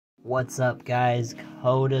What's up, guys?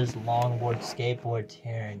 Coda's Longboard Skateboards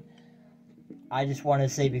here, and I just want to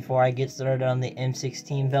say before I get started on the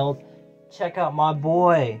M16 build, check out my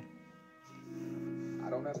boy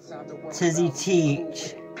Tizzy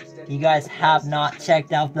Teach. You guys have not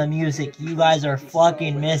checked out the music. You guys are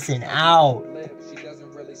fucking missing out.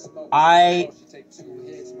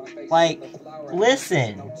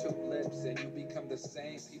 Listen.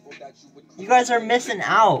 You guys are missing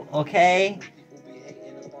out, okay?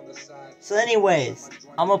 So anyways,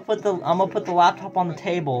 I'm gonna put the laptop on the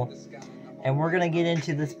table and we're gonna get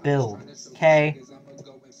into this build, okay?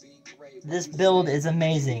 This build is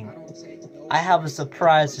amazing. I have a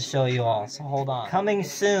surprise to show you all, so hold on. Coming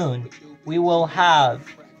soon, we will have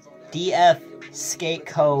DF Skate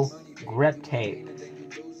Co. grip tape.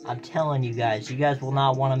 I'm telling you guys will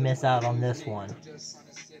not want to miss out on this one.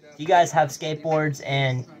 If you guys have skateboards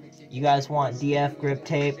and you guys want DF grip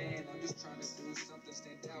tape,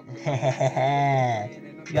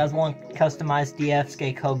 you guys want customized DF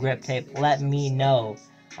Skate Co. grip tape, let me know.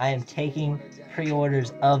 I am taking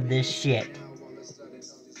pre-orders of this shit.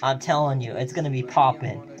 I'm telling you, it's gonna be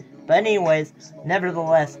poppin'. But anyways,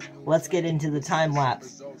 nevertheless, let's get into the time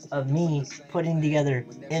lapse of me putting together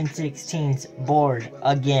M16's board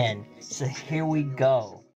again. So here we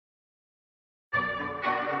go.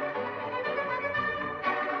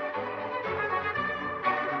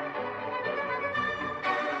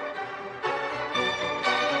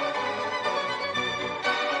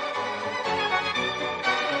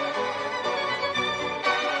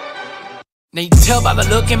 Now you can tell by the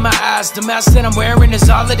look in my eyes, the mask that I'm wearing is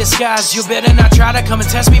all a disguise. You better not try to come and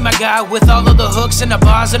test me, my guy, with all of the hooks and the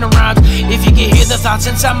bars and the rhymes. If you can hear the thoughts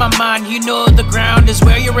inside my mind, you know the ground is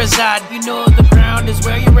where you reside. You know the ground is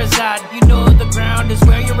where you reside. You know the ground is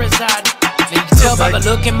where you reside. Now you can tell by the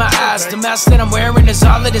look in my eyes, the mask that I'm wearing is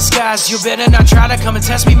all a disguise. You better not try to come and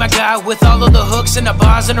test me, my guy, with all of the hooks and the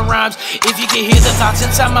bars and the rhymes. If you can hear the thoughts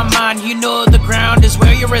inside my mind, you know the ground is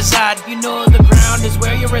where you reside. You know the ground is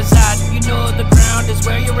where you reside. You know the ground is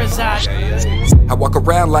where you reside. I walk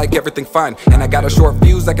around like everything fine, and I got a short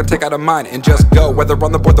fuse I can take out of mine and just go, whether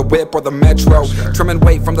on the board, the whip, or the metro. Trimming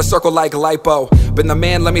weight from the circle like lipo. Been the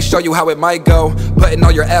man, let me show you how it might go. Putting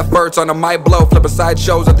all your efforts on a mic blow. Flipping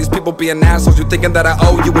sideshows of these people being assholes. You thinking that I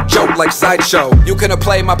owe you a joke like Sideshow. You couldn't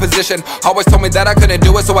play my position. Always told me that I couldn't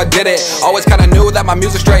do it, so I did it. Always kinda knew that my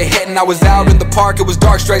music straight hitting. I was out in the park, it was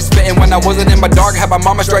dark, straight spitting. When I wasn't in my dark, had my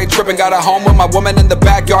mama straight tripping. Got a home with my woman in the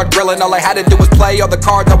backyard grilling. All I had to do was play all the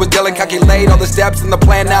cards I was dealing. Calculate all the steps in the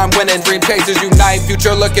plan, now I'm winning. Dream chasers unite,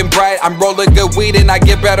 future looking bright. I'm rolling good weed and I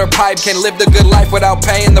get better pipe. Can't live the good life without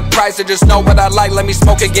paying the price. I just know what I like, let me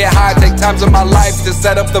smoke and get high. Take times in my life to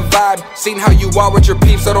set up the vibe. Seen how you are with your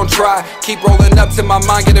peeps, so don't try. Keep rolling up till my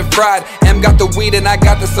mind getting fried. M got the weed and I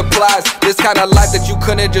got the supplies. This kind of life that you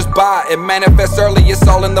couldn't just buy. It manifests early, it's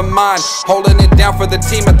all in the mind. Holding it down for the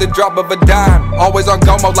team at the drop of a dime. Always on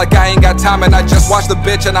go mode like I ain't got time. And I just watch the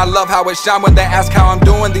bitch and I love how it shine. When they ask how I'm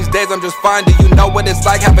doing these days, I'm just fine. Do you know what it's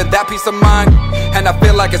like having that peace of mind? And I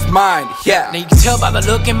feel like it's mine, yeah. Now you can tell by the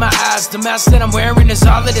look in my eyes, the mask that I'm wearing is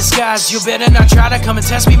all a disguise. You better not try to come and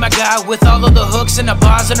test me, my guy, with all of the hooks and the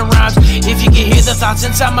bars and the rhymes. If you can hear the thoughts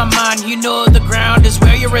inside my mind, you know the ground is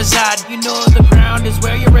where you reside. You know the ground is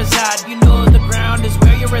where you reside. You know the ground is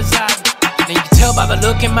where you reside. Now you can tell by the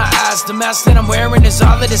look in my eyes, the mask that I'm wearing is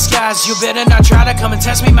all a disguise. You better not try to come and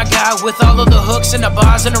test me, my guy, with all of the hooks and the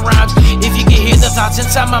bars and the rhymes. If you can hear the thoughts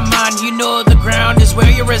inside my mind, you know the ground is where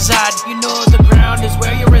you reside. You know the ground is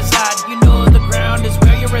where you reside. You know the ground is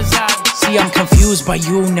where you reside. See, I'm confused by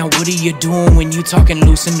you, now what are you doing when you talking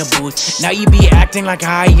loose in the booth? Now you be acting like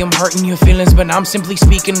I am hurting your feelings, but I'm simply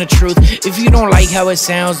speaking the truth. If you don't like how it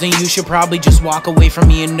sounds, then you should probably just walk away from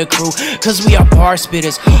me and the crew. Cause we are bar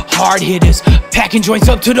spitters, hard hitters, packing joints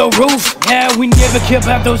up to the roof. Yeah, we never care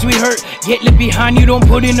about those we hurt, yet left behind you don't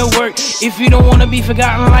put in the work. If you don't wanna be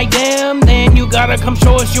forgotten like them, then you gotta come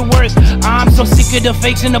show us your worth. I'm so sick of the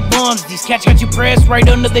fakes and the bums. These cats got you pressed right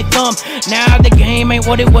under their thumb. Now the game ain't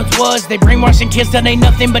what it once was. They brainwashing kids that ain't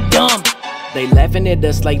nothing but dumb. They laughing at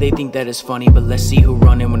us like they think that it's funny, but let's see who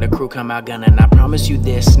running when the crew come out gunning. I promise you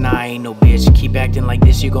this, nah, I ain't no bitch. Keep acting like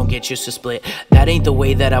this, you gon' get yours to split. That ain't the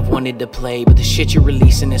way that I've wanted to play, but the shit you're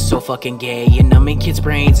releasing is so fucking gay. You're numbing kids'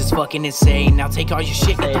 brains, it's fucking insane. Now take all your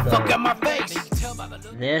shit, get the fuck out my face.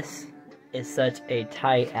 This is such a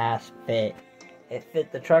tight ass fit. It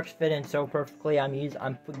fit, the trucks fit in so perfectly.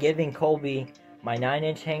 I'm giving Colby my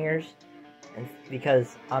 9-inch hangers, and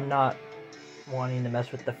because I'm not wanting to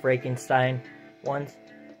mess with the Frankenstein ones.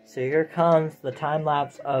 So here comes the time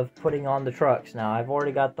lapse of putting on the trucks. Now I've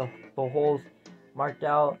already got the holes marked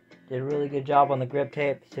out, did a really good job on the grip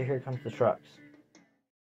tape, so here comes the trucks.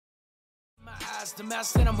 eyes, the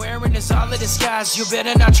mask that I'm wearing is all a disguise. You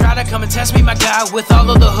better not try to come and test me, my guy, with all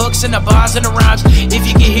of the hooks and the bars and the rhymes. If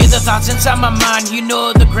you can hear the thoughts inside my mind, you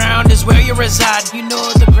know the ground is where you reside. You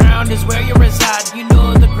know the ground is where you reside. You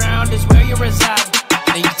know the ground is where you reside.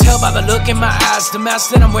 And you tell by the look in my eyes, the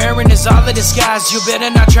mask that I'm wearing is all a disguise. You better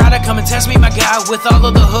not try to come and test me, my guy, with all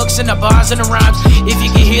of the hooks and the bars and the rhymes. If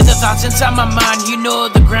you can hear the thoughts inside my mind, you know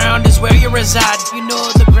the ground is where you reside. You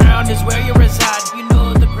know the ground is where you reside. You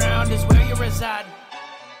know the ground is where you reside.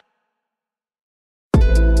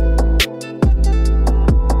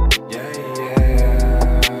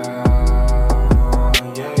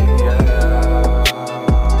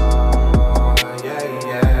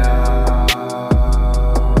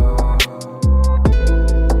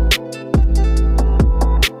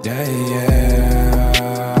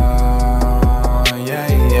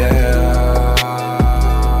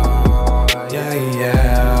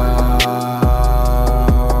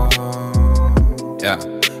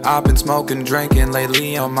 I've been smoking, drinking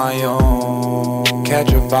lately on my own. Catch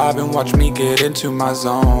a vibe and watch me get into my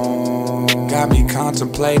zone. Got me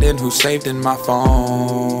contemplating who's saved in my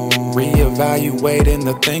phone. Reevaluating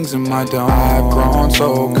the things in my dome. I've grown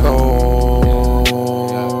so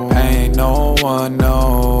cold. Ain't no one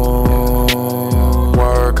knows.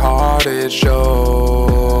 Work hard, it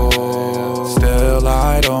shows. Still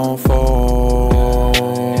I don't fold.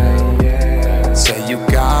 Say you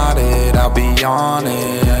got it, I'll be on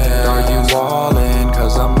it. Are you all in?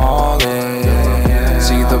 Cause I'm all in.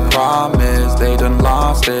 See the problem is they done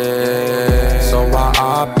lost it. So I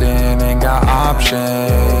opt in, ain't got options.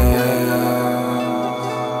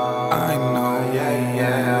 I know,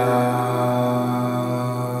 yeah,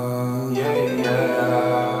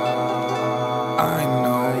 I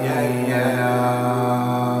know,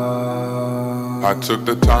 I took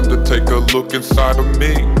the time to take a look inside of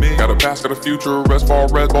me. Got a past, got a future, as far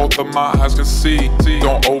as both of my eyes can see.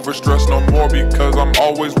 Don't overstress no more because I'm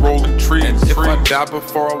always rolling trees. And if I die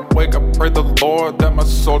before I wake, I pray the Lord that my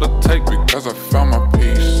soul to take me, because I found my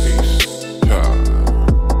peace. Because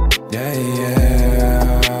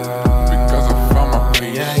I found my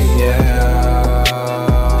peace.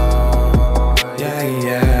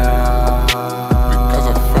 Because I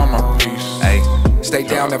found my peace. Stay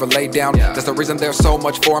down, never lay down. That's the reason there's so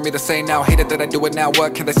much for me to say now. Hate it that I do it now,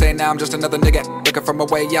 what can they say now? I'm just another nigga looking for my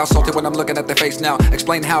way out. Salty when I'm looking at their face now.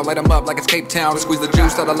 Explain how, light them up like it's Cape Town. Squeeze the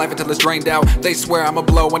juice out of life until it's drained out. They swear I'ma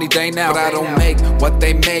blow any day now, but I don't make what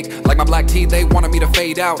they make. Like my black tea, they wanted me to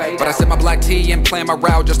fade out, but I sip my black tea and plan my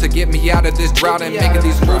route just to get me out of this drought. And making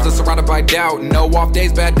these moves are surrounded by doubt. No off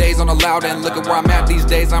days, bad days on allowed. And look at where I'm at these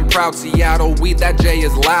days, I'm proud. Seattle weed, that J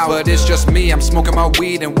is loud. But it's just me, I'm smoking my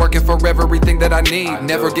weed and working for everything that I need.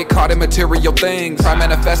 Never get caught in material things. Try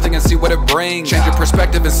manifesting and see what it brings. Change your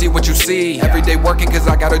perspective and see what you see. Every day working cause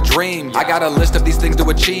I got a dream. I got a list of these things to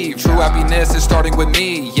achieve. True happiness is starting with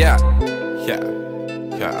me. Yeah.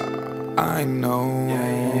 I know.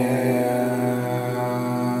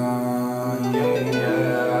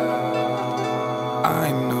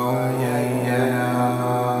 I know.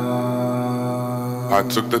 I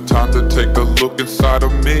took the time to take a look inside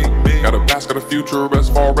of me. Got a past, got a future, as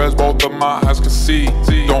far as both of my eyes can see.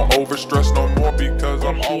 Don't overstress no more because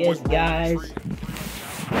I'm always guys.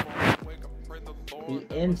 The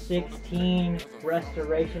M16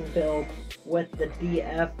 restoration build with the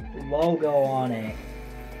DF logo on it.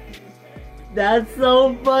 That's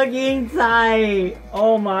so fucking tight!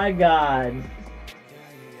 Oh my god.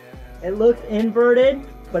 It looks inverted,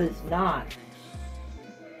 but it's not.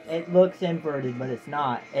 It looks inverted, but it's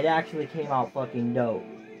not. It actually came out fucking dope.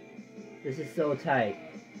 This is so tight.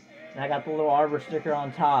 And I got the little Arbor sticker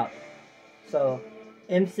on top. So,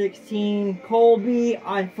 M16 Colby,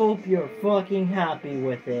 I hope you're fucking happy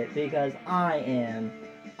with it, because I am.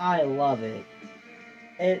 I love it.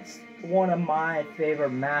 It's one of my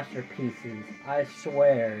favorite masterpieces. I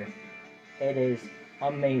swear. It is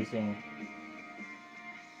amazing.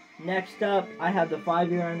 Next up, I have the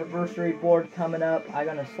 5-year anniversary board coming up. I'm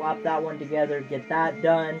gonna slap that one together, get that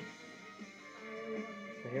done.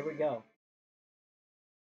 So here we go.